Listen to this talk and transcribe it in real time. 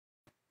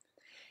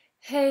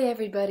Hey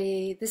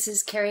everybody, this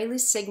is Carrie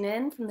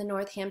Lusignan from the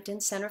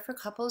Northampton Center for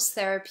Couples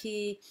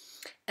Therapy,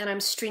 and I'm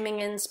streaming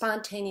in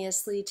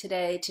spontaneously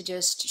today to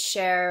just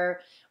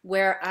share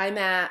where I'm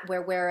at,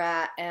 where we're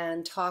at,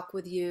 and talk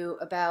with you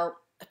about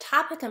a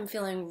topic I'm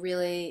feeling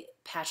really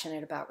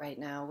passionate about right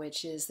now,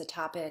 which is the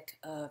topic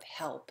of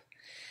help.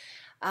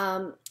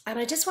 And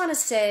I just want to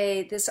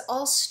say this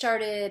all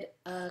started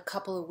a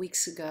couple of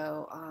weeks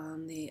ago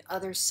on the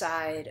other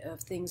side of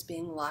things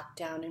being locked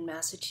down in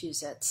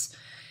Massachusetts.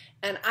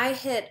 And I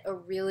hit a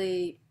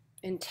really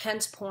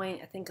intense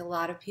point, I think a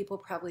lot of people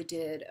probably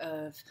did,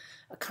 of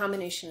a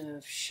combination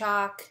of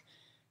shock,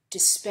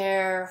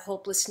 despair,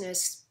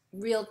 hopelessness,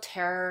 real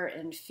terror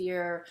and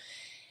fear.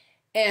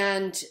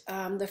 And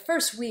the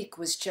first week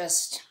was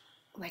just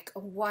like a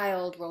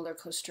wild roller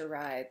coaster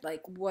ride.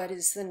 Like, what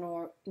is the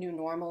new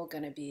normal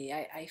going to be?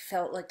 I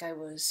felt like I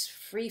was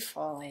free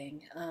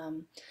falling.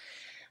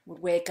 Would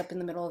wake up in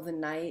the middle of the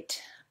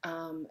night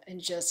and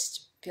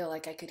just feel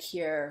like I could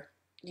hear,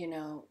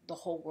 the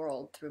whole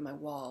world through my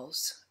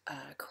walls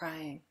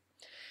crying.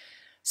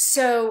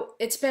 So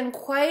it's been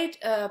quite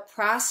a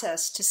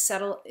process to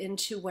settle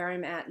into where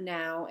I'm at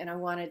now, and I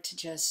wanted to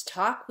just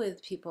talk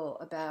with people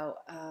about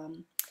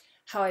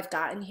how I've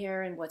gotten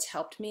here and what's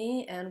helped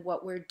me and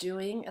what we're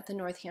doing at the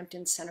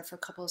Northampton Center for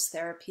Couples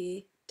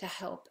Therapy to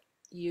help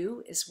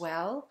you as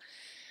well.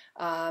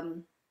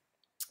 Um,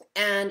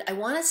 and I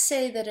want to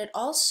say that it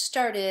all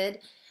started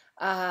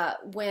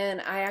when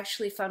I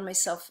actually found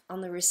myself on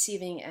the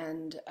receiving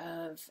end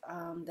of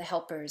the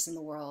helpers in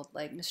the world,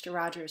 like Mr.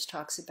 Rogers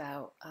talks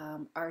about.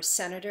 Our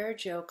Senator,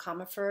 Joe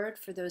Comerford,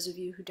 for those of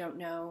you who don't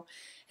know,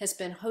 has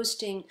been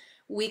hosting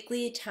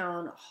weekly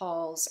town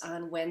halls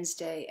on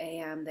Wednesday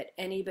a.m. that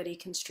anybody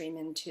can stream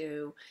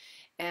into.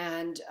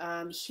 And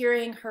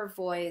hearing her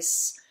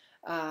voice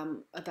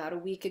about a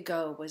week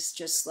ago was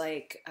just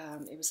like,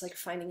 it was like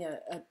finding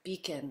a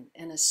beacon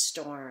in a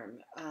storm,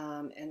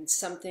 and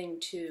something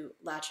to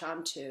latch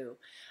onto.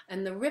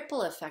 And the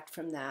ripple effect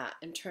from that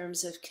in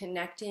terms of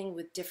connecting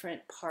with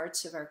different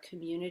parts of our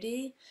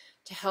community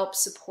to help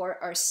support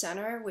our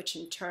center, which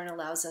in turn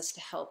allows us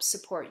to help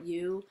support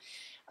you,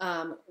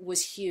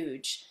 was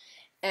huge.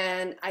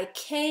 And I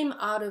came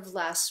out of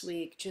last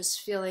week just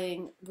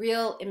feeling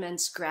real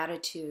immense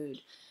gratitude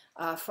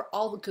for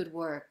all the good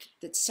work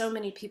that so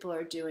many people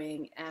are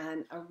doing,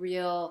 and a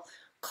real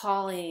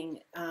calling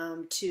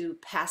to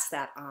pass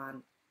that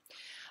on.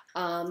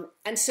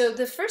 And so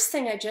the first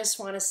thing I just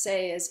want to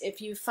say is,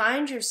 if you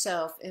find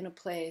yourself in a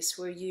place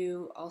where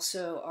you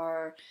also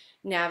are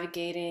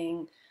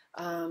navigating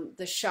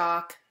the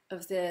shock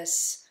of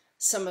this,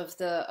 some of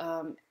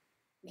the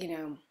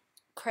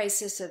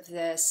crisis of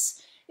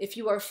this, if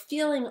you are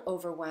feeling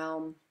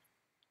overwhelmed,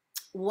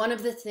 one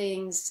of the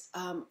things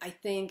I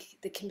think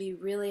that can be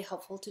really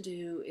helpful to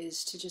do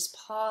is to just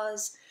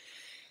pause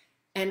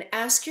and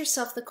ask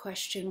yourself the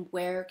question,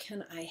 where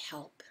can I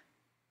help?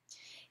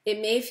 It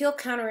may feel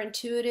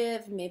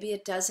counterintuitive, maybe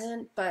it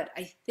doesn't, but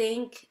I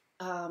think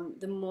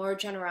the more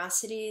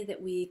generosity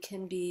that we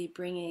can be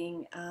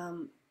bringing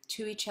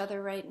to each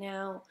other right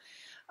now,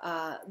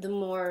 the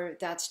more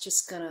that's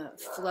just going to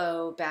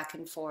flow back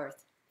and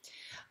forth.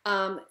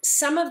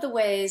 Some of the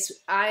ways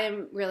I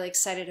am really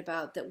excited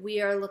about that we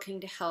are looking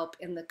to help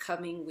in the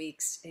coming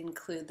weeks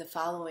include the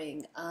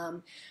following.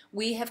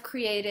 We have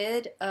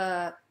created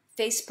a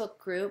Facebook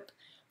group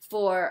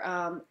for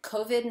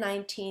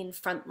COVID-19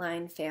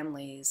 frontline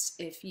families.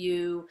 If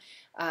you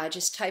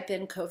just type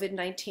in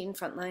COVID-19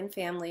 frontline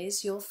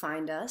families, you'll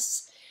find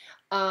us.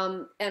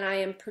 And I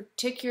am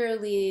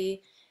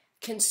particularly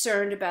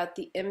concerned about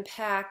the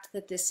impact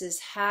that this is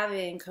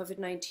having,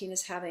 COVID-19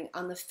 is having,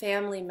 on the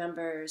family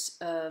members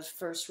of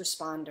first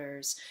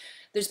responders.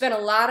 There's been a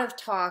lot of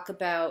talk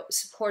about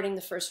supporting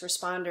the first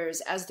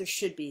responders, as there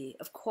should be,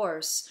 of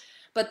course,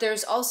 but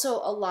there's also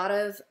a lot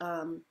of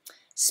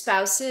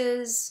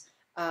spouses,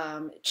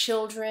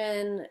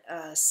 children,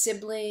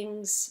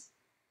 siblings,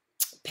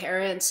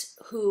 parents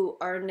who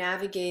are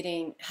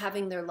navigating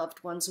having their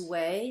loved ones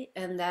away,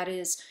 and that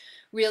is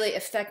really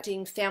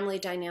affecting family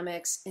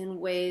dynamics in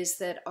ways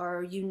that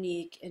are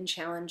unique and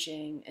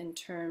challenging in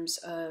terms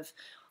of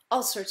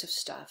all sorts of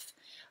stuff.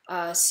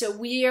 So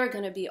we are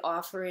going to be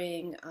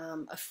offering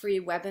a free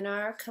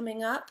webinar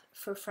coming up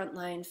for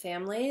frontline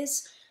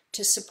families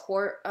to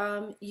support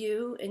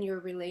you in your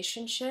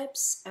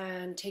relationships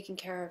and taking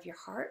care of your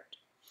heart.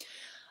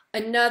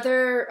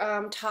 Another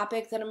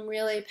topic that I'm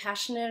really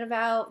passionate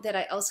about that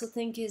I also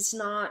think is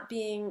not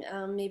being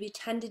maybe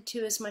tended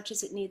to as much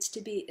as it needs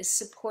to be is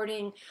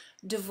supporting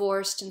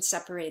divorced and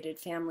separated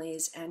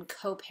families and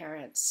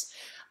co-parents.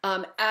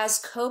 As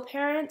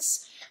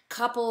co-parents,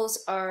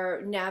 couples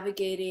are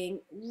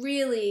navigating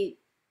really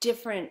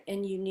different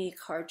and unique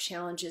hard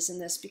challenges in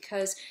this,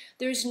 because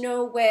there's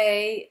no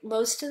way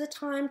most of the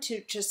time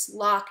to just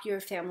lock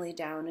your family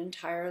down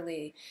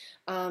entirely.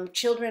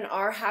 Children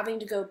are having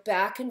to go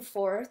back and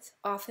forth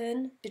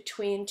often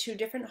between two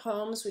different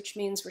homes, which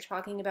means we're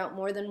talking about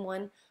more than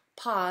one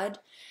pod,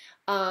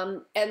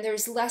 and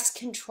there's less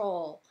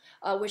control.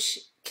 which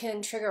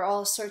can trigger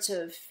all sorts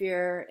of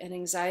fear and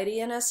anxiety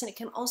in us, and it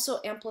can also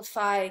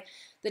amplify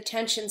the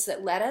tensions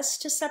that led us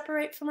to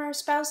separate from our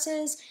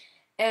spouses.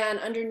 And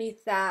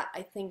underneath that,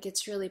 I think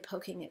it's really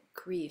poking at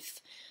grief.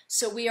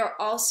 So we are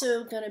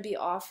also going to be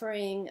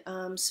offering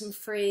some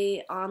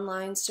free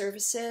online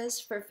services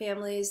for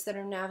families that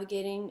are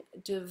navigating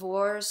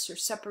divorce or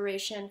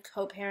separation,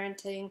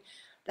 co-parenting,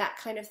 that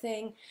kind of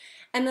thing.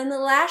 And then the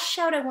last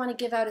shout I want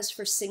to give out is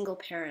for single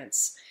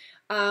parents.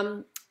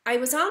 I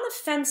was on the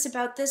fence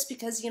about this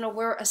because,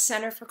 we're a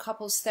center for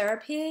couples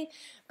therapy,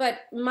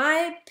 but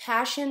my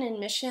passion and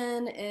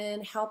mission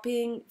in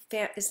helping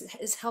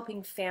is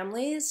helping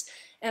families,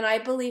 and I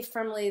believe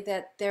firmly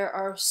that there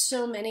are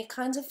so many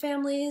kinds of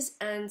families,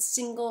 and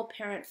single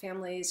parent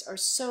families are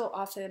so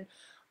often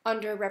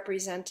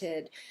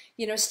underrepresented.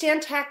 Stan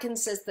Tatkin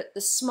says that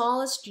the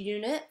smallest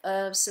unit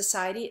of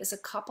society is a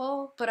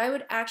couple, but I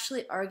would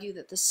actually argue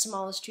that the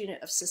smallest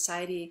unit of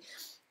society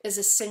is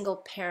a single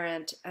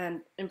parent, and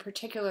in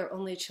particular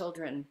only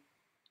children.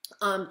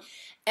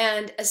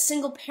 And as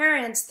single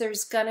parents,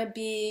 there's going to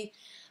be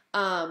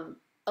a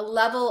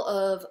level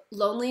of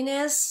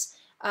loneliness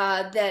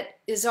that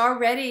is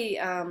already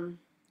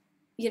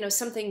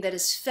something that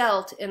is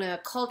felt in a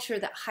culture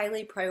that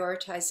highly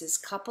prioritizes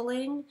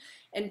coupling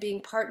and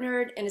being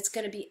partnered, and it's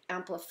going to be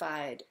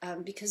amplified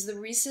because the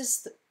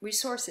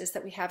resources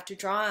that we have to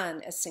draw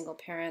on as single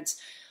parents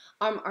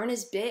aren't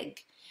as big.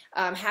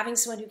 Having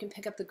someone who can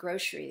pick up the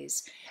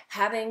groceries,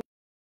 having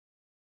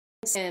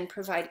and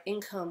provide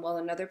income while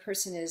another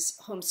person is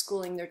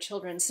homeschooling their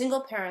children. Single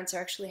parents are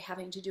actually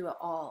having to do it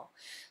all.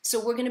 So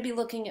we're going to be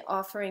looking at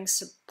offering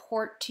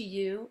support to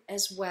you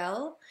as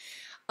well.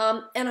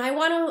 And I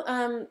want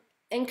to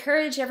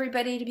encourage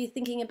everybody to be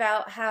thinking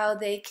about how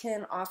they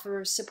can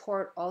offer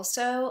support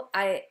also.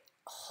 I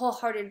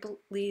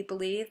wholeheartedly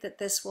believe that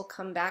this will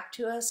come back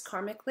to us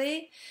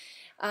karmically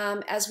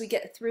as we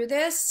get through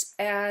this,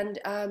 and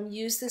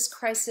use this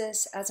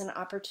crisis as an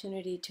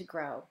opportunity to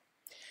grow.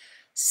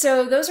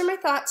 So those are my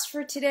thoughts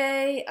for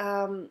today.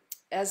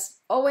 As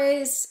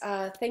always,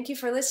 thank you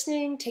for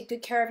listening. Take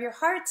good care of your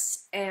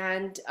hearts,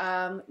 and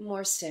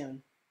more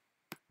soon.